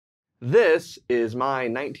This is my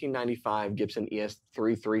 1995 Gibson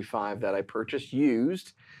ES335 that I purchased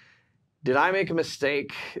used. Did I make a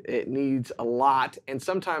mistake? It needs a lot, and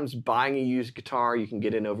sometimes buying a used guitar, you can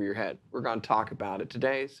get in over your head. We're going to talk about it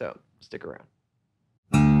today, so stick around.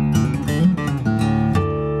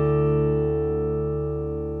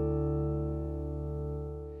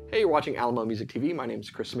 Hey, you're watching Alamo Music TV. My name is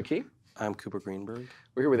Chris McKee. I'm Cooper Greenberg.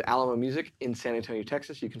 We're here with Alamo Music in San Antonio,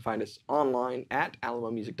 Texas. You can find us online at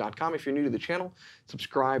alamomusic.com. If you're new to the channel,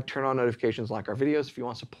 subscribe, turn on notifications, like our videos. If you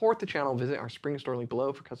want to support the channel, visit our spring store link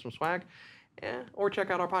below for custom swag, or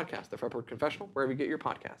check out our podcast, the Fretboard Confessional, wherever you get your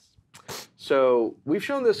podcasts. So we've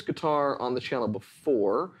shown this guitar on the channel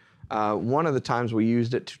before. One of the times we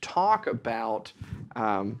used it to talk about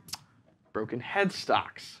broken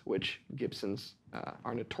headstocks, which Gibsons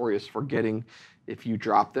are notorious for getting. If you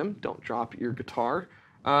drop them, don't drop your guitar.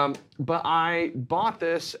 But I bought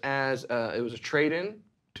this as it was a trade-in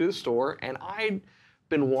to the store, and I'd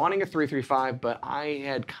been wanting a 335, but I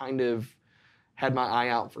had kind of had my eye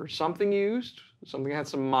out for something used, something that had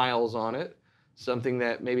some miles on it, something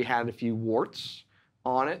that maybe had a few warts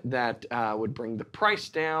on it that would bring the price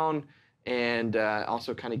down and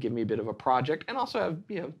also kind of give me a bit of a project, and also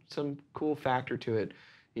have some cool factor to it,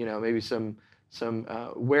 maybe some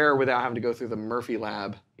wear without having to go through the Murphy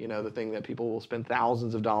lab, the thing that people will spend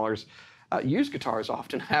thousands of dollars. Used guitars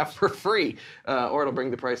often have for free, or it'll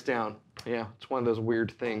bring the price down. Yeah, it's one of those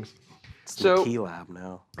weird things. It's the McKee lab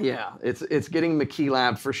now. Yeah, it's getting McKee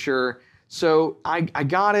lab for sure. So I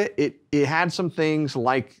got it. It had some things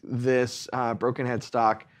like this broken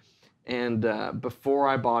headstock. And before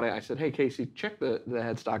I bought it, I said, hey, Casey, check the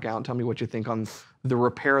headstock out and tell me what you think on the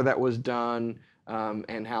repair that was done.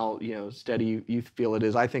 And how steady you feel it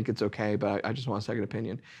is. I think it's okay, but I just want a second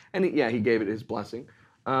opinion. And he gave it his blessing.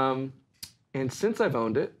 And since I've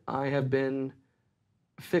owned it, I have been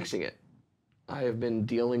fixing it. I have been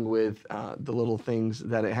dealing with the little things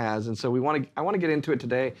that it has, and so I want to get into it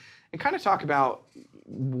today and kind of talk about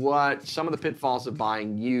what some of the pitfalls of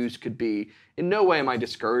buying used could be. In no way am I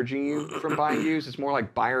discouraging you from buying used. It's more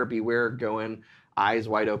like buyer beware, go in eyes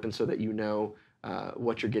wide open so that you know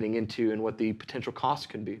what you're getting into and what the potential costs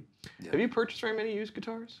can be. Yeah. Have you purchased very many used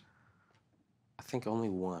guitars? I think only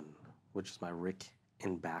one, which is my Rick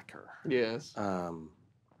in Backer. Yes. And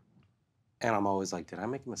I'm always like, did I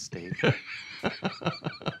make a mistake?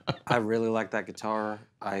 I really like that guitar.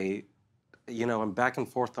 I'm back and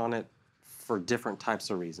forth on it for different types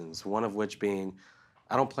of reasons. One of which being,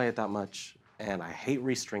 I don't play it that much, and I hate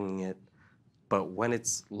restringing it. But when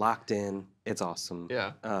it's locked in, it's awesome.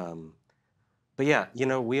 Yeah. But yeah,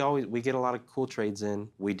 we get a lot of cool trades in.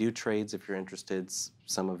 We do trades if you're interested.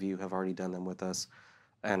 Some of you have already done them with us.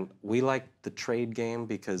 And we like the trade game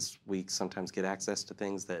because we sometimes get access to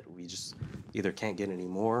things that we just either can't get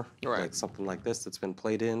anymore, right. Like something like this that's been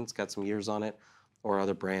played in, it's got some years on it, or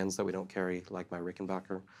other brands that we don't carry, like my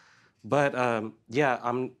Rickenbacker. But yeah,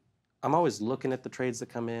 I'm always looking at the trades that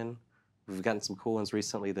come in. We've gotten some cool ones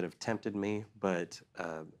recently that have tempted me, but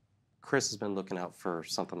Chris has been looking out for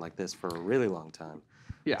something like this for a really long time.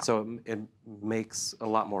 Yeah. So it makes a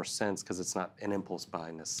lot more sense because it's not an impulse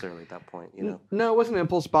buy necessarily at that point, No, it wasn't an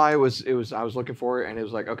impulse buy. It was I was looking for it, and it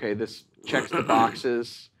was like, okay, this checks the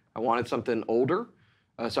boxes. I wanted something older,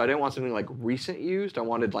 so I didn't want something like recent used. I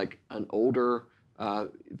wanted like an older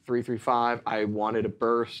 335. I wanted a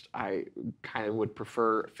burst. I kind of would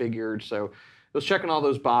prefer figured, so it was checking all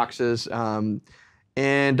those boxes.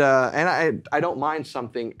 And I don't mind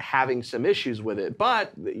something having some issues with it,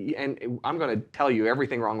 but I'm going to tell you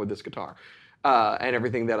everything wrong with this guitar and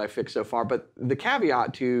everything that I fixed so far. But the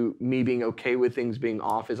caveat to me being okay with things being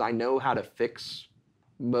off is I know how to fix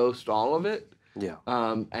most all of it. Yeah.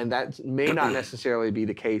 And that may not necessarily be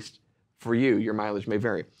the case for you. Your mileage may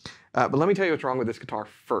vary. But let me tell you what's wrong with this guitar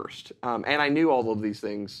first. And I knew all of these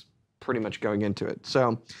things pretty much going into it.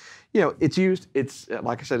 So, it's used. It's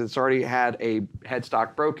like I said, it's already had a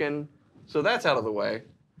headstock broken, so that's out of the way,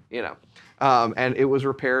 and it was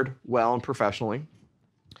repaired well and professionally.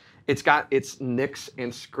 It's got its nicks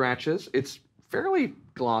and scratches. It's fairly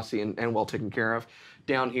glossy and well taken care of.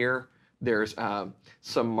 Down here, there's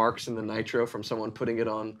some marks in the nitro from someone putting it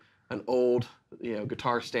on an old,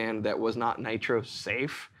 guitar stand that was not nitro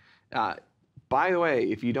safe. By the way,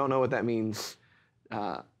 if you don't know what that means,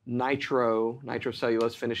 nitro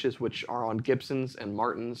cellulose finishes, which are on Gibsons and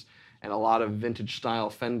Martins and a lot of vintage style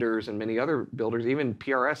Fenders and many other builders, even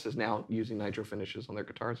PRS is now using nitro finishes on their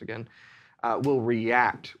guitars again, will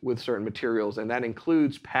react with certain materials, and that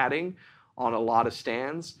includes padding on a lot of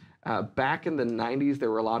stands. Back in the 90s, there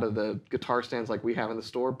were a lot of the guitar stands like we have in the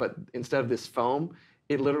store, but instead of this foam,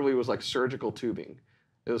 it literally was like surgical tubing.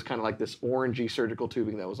 It was kind of like this orangey surgical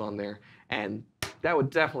tubing that was on there, and that would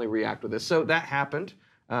definitely react with this. So that happened,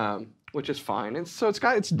 which is fine. And so it's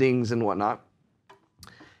got its dings and whatnot.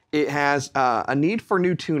 It has a need for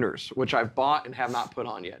new tuners, which I've bought and have not put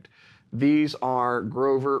on yet. These are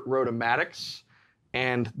Grover Rotomatics,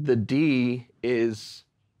 and the D is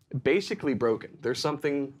basically broken. There's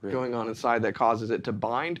something going on inside that causes it to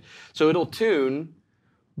bind. So it'll tune,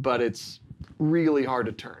 but it's really hard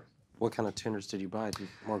to turn. What kind of tuners did you buy?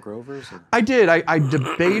 More Grovers? Or? I did. I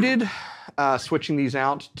debated switching these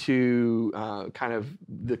out to kind of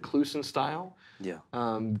the Kluson style. Yeah.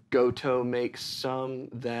 Goto makes some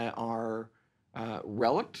that are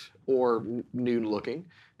relict or new looking.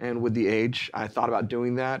 And with the age, I thought about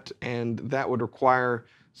doing that. And that would require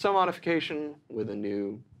some modification with a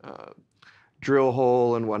new drill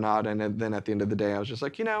hole and whatnot. And then at the end of the day, I was just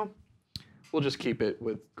like, we'll just keep it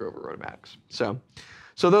with Grover Rotomatics.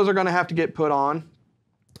 So those are going to have to get put on.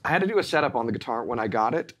 I had to do a setup on the guitar when I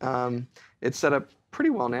got it. It's set up pretty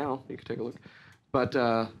well now. You can take a look. But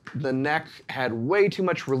the neck had way too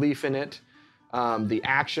much relief in it. The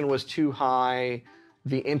action was too high.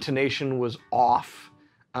 The intonation was off.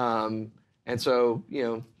 And so,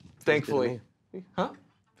 thankfully... Huh?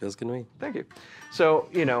 Feels good to me. Thank you. So,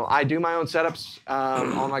 I do my own setups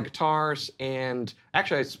on my guitars. And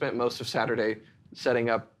actually, I spent most of Saturday setting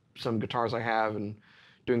up some guitars I have and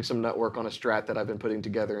doing some nut work on a Strat that I've been putting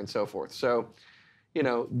together and so forth. So,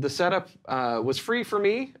 the setup was free for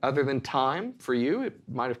me, other than time for you. It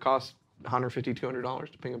might have cost $150,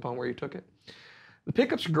 $200, depending upon where you took it. The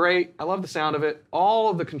pickups are great. I love the sound of it. All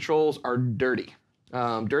of the controls are dirty.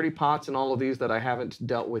 Dirty pots and all of these that I haven't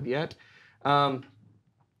dealt with yet.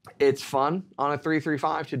 It's fun on a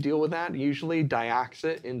 335 to deal with that. Usually diax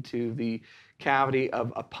it into the cavity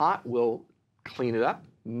of a pot will clean it up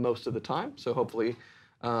most of the time. So hopefully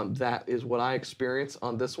that is what I experience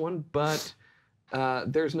on this one. But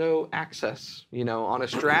there's no access. On a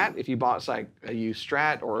Strat, if you bought like a used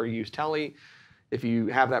Strat or a used Tele, if you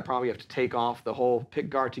have that problem, you have to take off the whole pick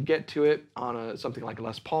guard to get to it. On something like a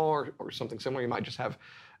Les Paul or something similar, you might just have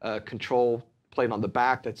a control plate on the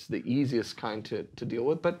back. That's the easiest kind to deal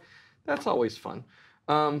with, but that's always fun.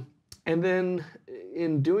 And then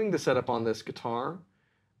in doing the setup on this guitar,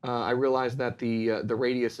 I realized that the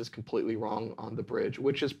radius is completely wrong on the bridge,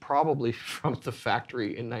 which is probably from the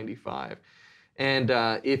factory in '95. And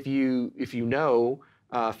if you know,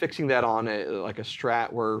 fixing that on like a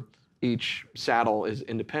Strat where each saddle is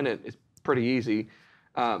independent is pretty easy.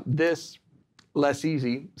 This less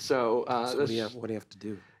easy. So, what do you have to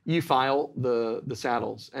do? You file the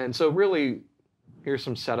saddles. And so really, here's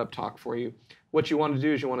some setup talk for you. What you want to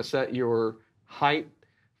do is you want to set your height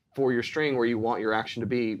for your string where you want your action to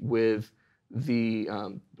be with the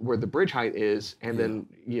where the bridge height is, and then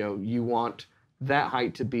you want that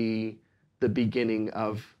height to be the beginning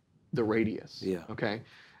of the radius. Yeah. Okay.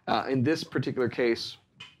 In this particular case,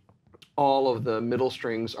 all of the middle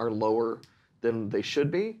strings are lower than they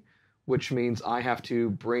should be, which means I have to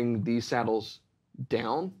bring these saddles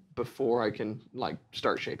down before I can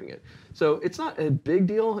start shaping it. So it's not a big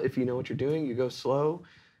deal if you know what you're doing. You go slow,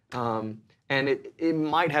 and it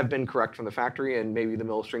might have been correct from the factory, and maybe the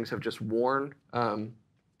middle strings have just worn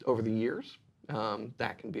over the years.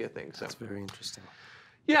 That can be a thing. So that's very interesting.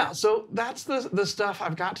 Yeah, so that's the stuff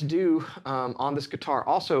I've got to do on this guitar.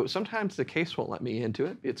 Also, sometimes the case won't let me into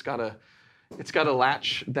it. It's got a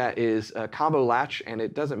latch that is a combo latch, and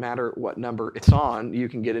it doesn't matter what number it's on. You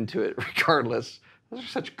can get into it regardless. Those are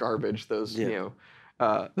such garbage, those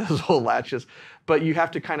those whole latches. But you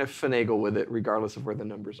have to kind of finagle with it regardless of where the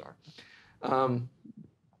numbers are.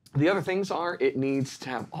 The other things are it needs to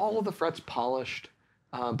have all of the frets polished,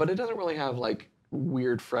 but it doesn't really have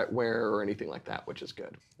weird fret wear or anything like that, which is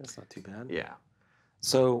good. That's not too bad. Yeah.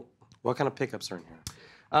 So what kind of pickups are in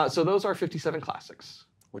here? So those are 57 Classics.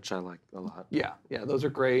 Which I like a lot. Yeah, those are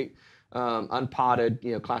great.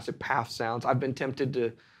 Unpotted, classic Path sounds. I've been tempted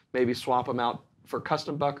to maybe swap them out for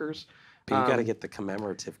custom buckers. But you got to get the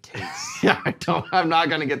commemorative case. Yeah, I'm not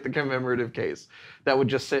going to get the commemorative case. That would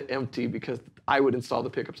just sit empty because I would install the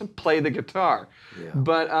pickups and play the guitar. Yeah.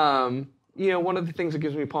 But one of the things that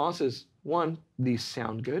gives me pause is, one, these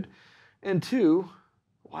sound good, and two,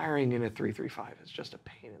 wiring in a 335 is just a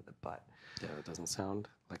pain in the butt. Yeah, it doesn't sound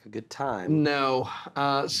like a good time. No.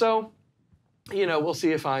 So, we'll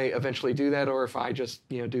see if I eventually do that or if I just,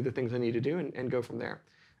 do the things I need to do and go from there.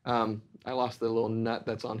 I lost the little nut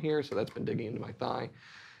that's on here, so that's been digging into my thigh.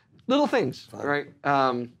 Little things, Fun. Right?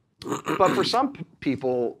 But for some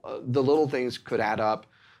people, the little things could add up.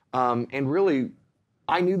 And really,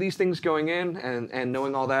 I knew these things going in, and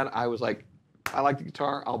knowing all that, I was like, I like the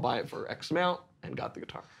guitar, I'll buy it for X amount, and got the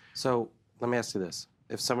guitar. So let me ask you this.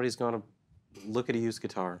 If somebody's going to look at a used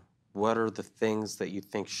guitar, what are the things that you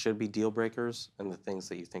think should be deal breakers and the things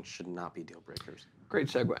that you think should not be deal breakers? Great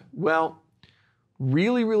segue. Well,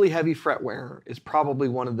 really, really heavy fret wear is probably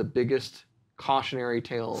one of the biggest cautionary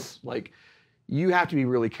tales. Like, you have to be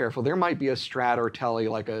really careful. There might be a Strat or Tele,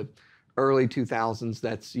 like a early 2000s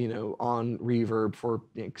that's, on reverb for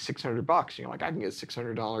 $600. You're like, I can get a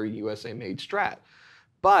 $600 USA made Strat.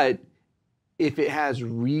 But if it has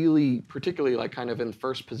really, particularly like kind of in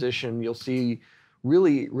first position, you'll see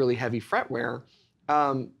really, really heavy fret wear.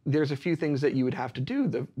 There's a few things that you would have to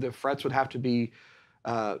do. The frets would have to be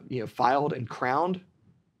filed and crowned,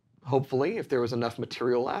 hopefully, if there was enough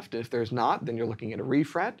material left. If there's not, then you're looking at a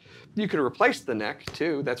refret. You could replace the neck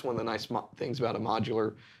too. That's one of the nice things about a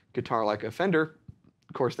modular guitar like a Fender.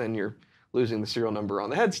 Of course, then you're losing the serial number on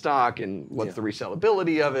the headstock and what's the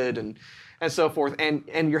resellability of it and so forth. And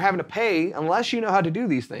you're having to pay, unless you know how to do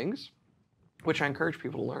these things, which I encourage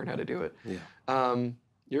people to learn how to do it.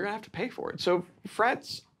 You're gonna have to pay for it. So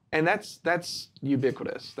frets, and that's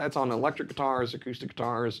ubiquitous. That's on electric guitars, acoustic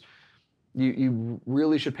guitars. You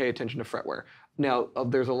really should pay attention to fret wear. Now,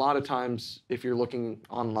 there's a lot of times if you're looking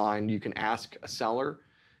online, you can ask a seller,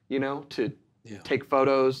 to take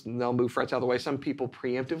photos, and they'll move frets out of the way. Some people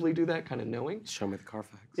preemptively do that, kind of knowing. Show me the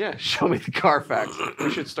Carfax. Yeah, show me the Carfax.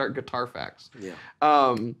 We should start Guitar Facts. Yeah.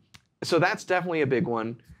 So that's definitely a big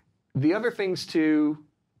one. The other things too,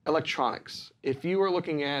 electronics. If you are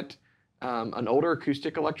looking at an older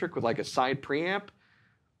acoustic electric with like a side preamp,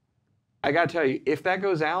 I gotta tell you, if that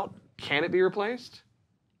goes out, can it be replaced?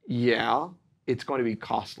 Yeah, it's going to be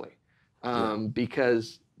costly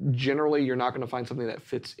because generally you're not going to find something that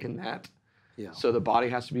fits in that. Yeah. So the body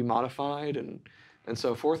has to be modified and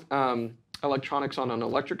so forth. Electronics on an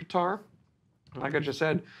electric guitar, like I just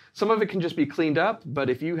said, some of it can just be cleaned up, but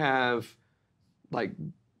if you have like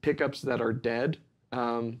pickups that are dead,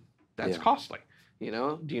 that's costly. Do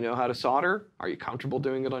you know how to solder? Are you comfortable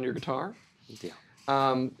doing it on your guitar?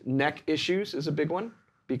 Yeah. Neck issues is a big one,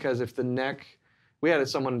 because if the neck, we had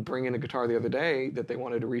someone bring in a guitar the other day that they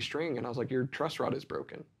wanted to restring, and I was like, your truss rod is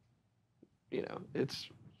broken. It's,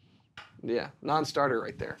 non-starter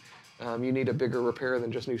right there. You need a bigger repair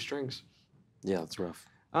than just new strings. Yeah, that's rough.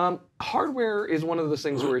 Hardware is one of those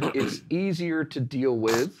things where it's easier to deal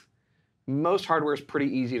with. Most hardware is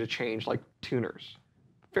pretty easy to change, like tuners.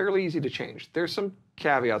 Fairly easy to change. There's some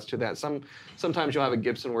caveats to that. Sometimes you'll have a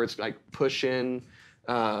Gibson where it's like push in,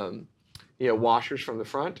 washers from the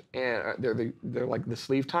front, and they're like the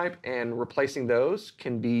sleeve type, and replacing those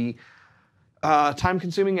can be time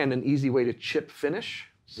consuming and an easy way to chip finish.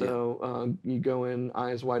 So you go in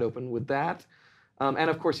eyes wide open with that. And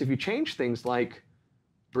of course, if you change things like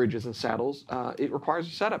bridges and saddles, it requires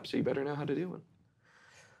a setup, so you better know how to do one.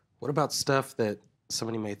 What about stuff that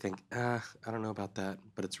somebody may think, I don't know about that,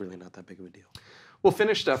 but it's really not that big of a deal? Well,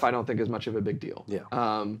 finished stuff I don't think is much of a big deal. Yeah.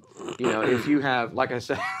 If you have, like I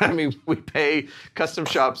said, we pay custom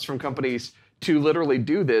shops from companies to literally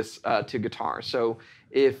do this to guitars. So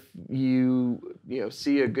if you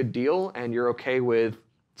see a good deal and you're okay with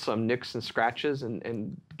some nicks and scratches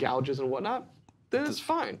and gouges and whatnot, then it's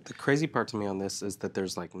fine. The crazy part to me on this is that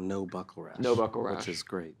there's like no buckle rash. No buckle rash. Which is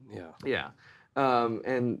great, yeah. Yeah.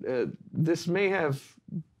 This may have,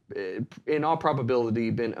 in all probability,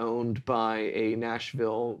 been owned by a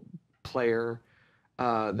Nashville player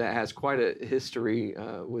that has quite a history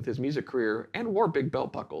with his music career and wore big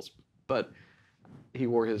belt buckles, but he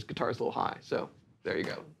wore his guitars a little high. So there you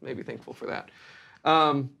go. Maybe thankful for that.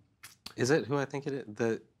 Is it who I think it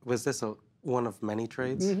is? Was this one of many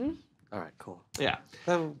trades? Mm-hmm. All right, cool. Yeah.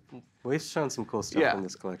 We've shown some cool stuff in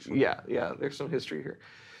this collection. Yeah. There's some history here.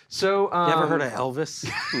 So, you ever heard of Elvis?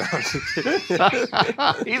 No, I'm just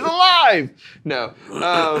kidding. He's alive. No.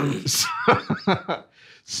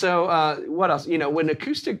 So what else? When it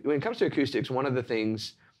comes to acoustics, one of the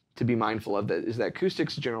things to be mindful of is that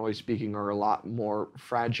acoustics, generally speaking, are a lot more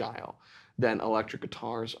fragile than electric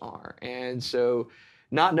guitars are, and so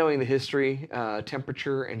not knowing the history,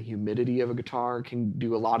 temperature, and humidity of a guitar can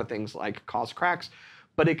do a lot of things like cause cracks,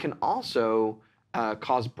 but it can also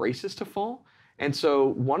cause braces to fall. And so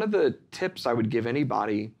one of the tips I would give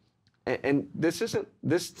anybody, and this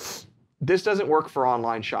doesn't work for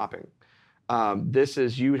online shopping. This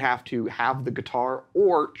is, you would have to have the guitar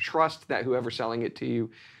or trust that whoever's selling it to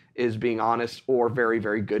you is being honest or very,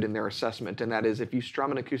 very good in their assessment. And that is, if you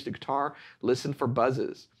strum an acoustic guitar, listen for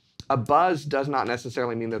buzzes. A buzz does not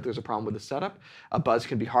necessarily mean that there's a problem with the setup. A buzz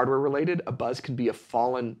can be hardware related. A buzz can be a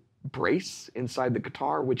fallen brace inside the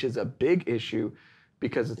guitar, which is a big issue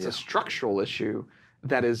because it's a structural issue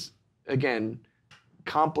that is, again,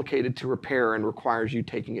 complicated to repair and requires you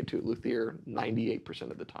taking it to a luthier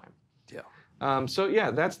 98% of the time. Yeah. So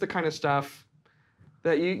yeah, that's the kind of stuff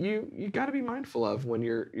that you got to be mindful of when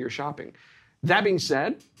you're shopping. That being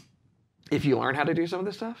said, if you learn how to do some of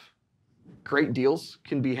this stuff, great deals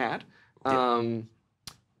can be had. Yeah.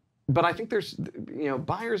 But I think there's,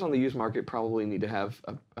 buyers on the used market probably need to have,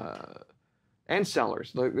 and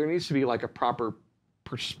sellers, there needs to be like a proper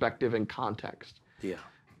perspective and context. Yeah.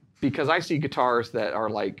 Because I see guitars that are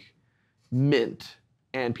like mint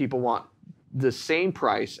and people want the same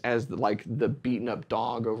price as the beaten up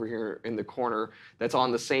dog over here in the corner that's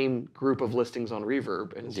on the same group of listings on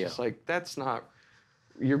Reverb. And it's just like, that's not,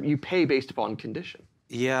 you pay based upon condition.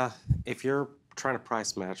 Yeah. If you're trying to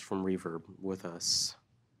price match from Reverb with us,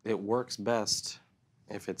 it works best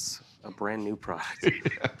if it's a brand new product.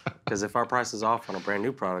 Because if our price is off on a brand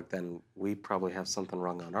new product, then we probably have something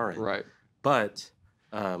wrong on our end. Right. But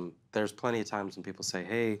there's plenty of times when people say,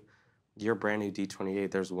 hey, your brand new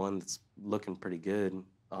D28, there's one that's looking pretty good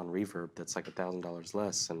on Reverb that's like $1,000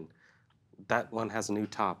 less, and that one has a new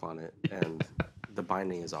top on it, and the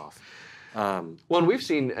binding is off. Well, and we've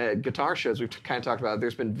seen guitar shows, we've kind of talked about it.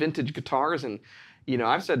 There's been vintage guitars, and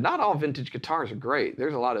I've said not all vintage guitars are great.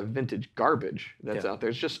 There's a lot of vintage garbage that's out there.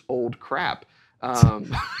 It's just old crap.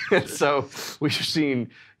 So we've seen,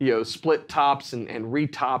 split tops and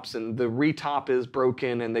retops, and the retop is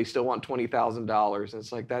broken and they still want $20,000. And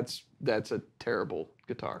it's like, that's a terrible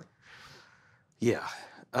guitar. Yeah.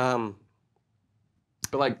 But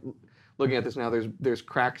like looking at this now, there's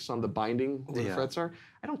cracks on the binding where the frets are.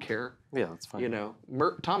 I don't care. Yeah, that's fine.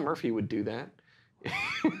 Tom Murphy would do that.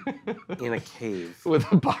 In a cave.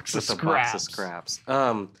 With a box of scraps.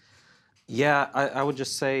 Yeah, I would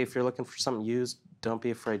just say if you're looking for something used, don't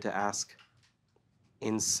be afraid to ask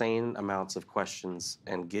insane amounts of questions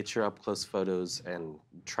and get your up-close photos and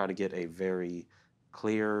try to get a very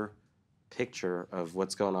clear picture of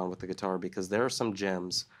what's going on with the guitar, because there are some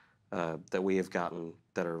gems that we have gotten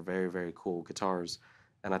that are very, very cool guitars.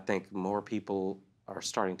 And I think more people are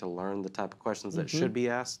starting to learn the type of questions that should be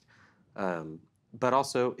asked. But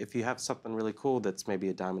also, if you have something really cool that's maybe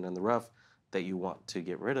a diamond in the rough that you want to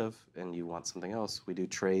get rid of and you want something else, we do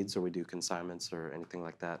trades or we do consignments or anything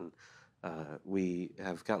like that. And we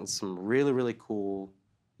have gotten some really, really cool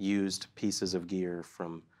used pieces of gear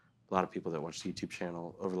from a lot of people that watch the YouTube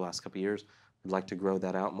channel over the last couple of years. We'd like to grow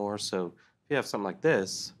that out more. So if you have something like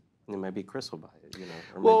this, then maybe Chris will buy it,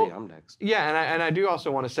 or maybe I'm next. Yeah, and I do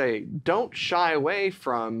also want to say, don't shy away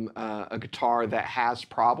from a guitar that has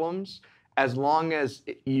problems, as long as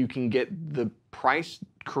you can get the price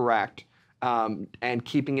correct, and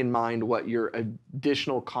keeping in mind what your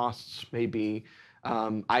additional costs may be,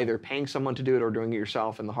 either paying someone to do it or doing it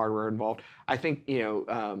yourself and the hardware involved. I think,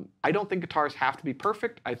 I don't think guitars have to be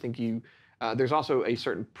perfect. I think there's also a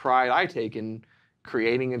certain pride I take in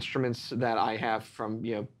creating instruments that I have from,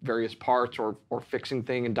 various parts or fixing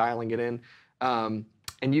thing and dialing it in. And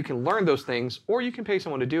you can learn those things, or you can pay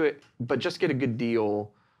someone to do it, but just get a good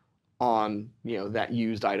deal on, that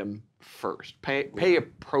used item first. Pay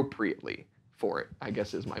appropriately for it, I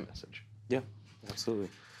guess, is my message. Yeah, absolutely.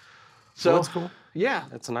 So that's cool. Yeah.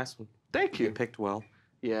 That's a nice one. Thank you. You picked well.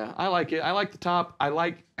 Yeah, I like it. I like the top. I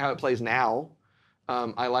like how it plays now.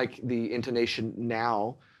 I like the intonation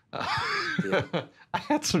now. I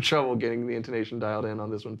had some trouble getting the intonation dialed in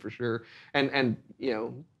on this one for sure. And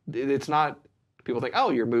it's not, people think,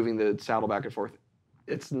 oh, you're moving the saddle back and forth.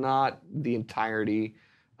 It's not the entirety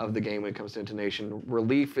of the game when it comes to intonation.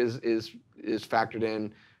 Relief is factored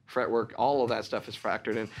in. Fretwork, all of that stuff is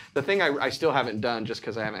factored in. The thing I still haven't done, just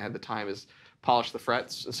because I haven't had the time, is polish the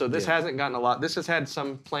frets. So this hasn't gotten a lot. This has had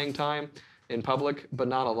some playing time in public, but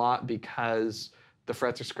not a lot because the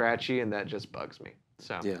frets are scratchy, and that just bugs me.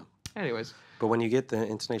 So anyways. But when you get the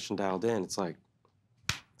intonation dialed in, it's like,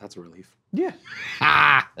 that's a relief. Yeah.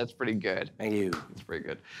 That's pretty good. Thank you. That's pretty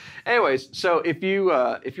good. Anyways, so if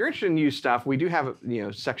you're interested in used stuff, we do have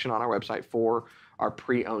a section on our website for our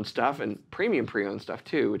pre-owned stuff and premium pre-owned stuff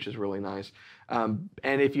too, which is really nice. And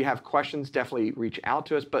if you have questions, definitely reach out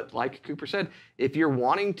to us. But like Cooper said, if you're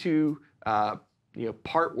wanting to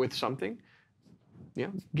part with something,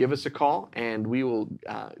 give us a call and we will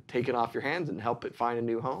take it off your hands and help it find a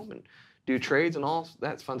new home and do trades and all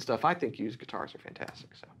that fun stuff. I think used guitars are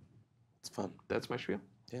fantastic. So it's fun. That's my spiel.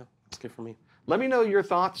 Yeah, it's good for me. Let me know your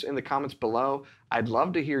thoughts in the comments below. I'd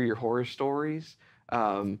love to hear your horror stories.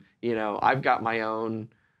 I've got my own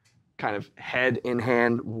kind of head in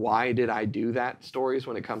hand, why did I do that stories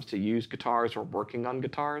when it comes to used guitars or working on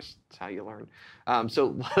guitars. That's how you learn.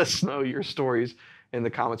 So let us know your stories in the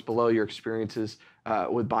comments below, your experiences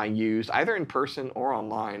with buying used, either in person or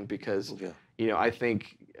online, because I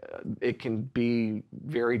think it can be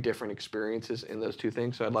very different experiences in those two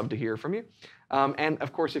things. So I'd love to hear from you. And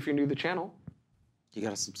of course, if you're new to the channel, you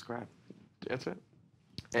got to subscribe. That's it.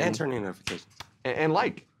 And turn your notifications. And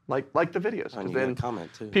like the videos. And you then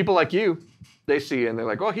comment too. people like you, they see it and they're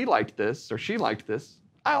like, oh, he liked this or she liked this.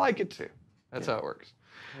 I like it too. That's how it works.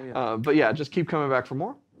 Oh, yeah. But yeah, just keep coming back for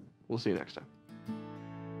more. We'll see you next time.